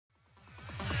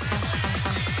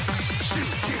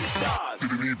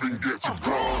Didn't even get to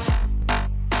bronze.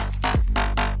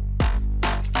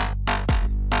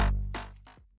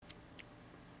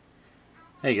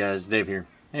 Hey guys, Dave here.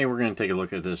 Hey, we're going to take a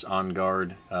look at this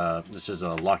Onguard. This is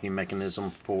a locking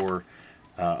mechanism for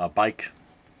a bike,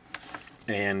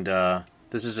 and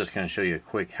this is just going to show you a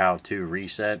quick how-to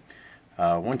reset.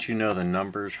 Once you know the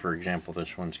numbers, for example,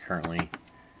 this one's currently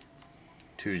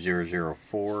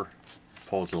 2004,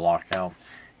 pulls the lock out.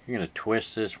 You're going to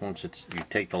twist this once you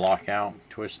take the lock out,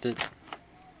 twist it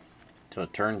until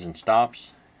it turns and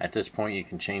stops. At this point, you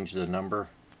can change the number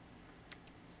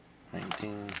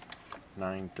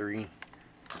 1993.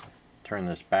 Turn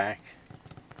this back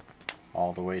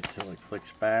all the way till it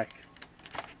clicks back.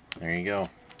 There you go.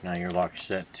 Now your lock's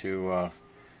set to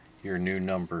your new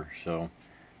number. So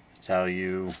that's how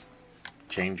you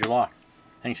change your lock.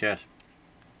 Thanks guys.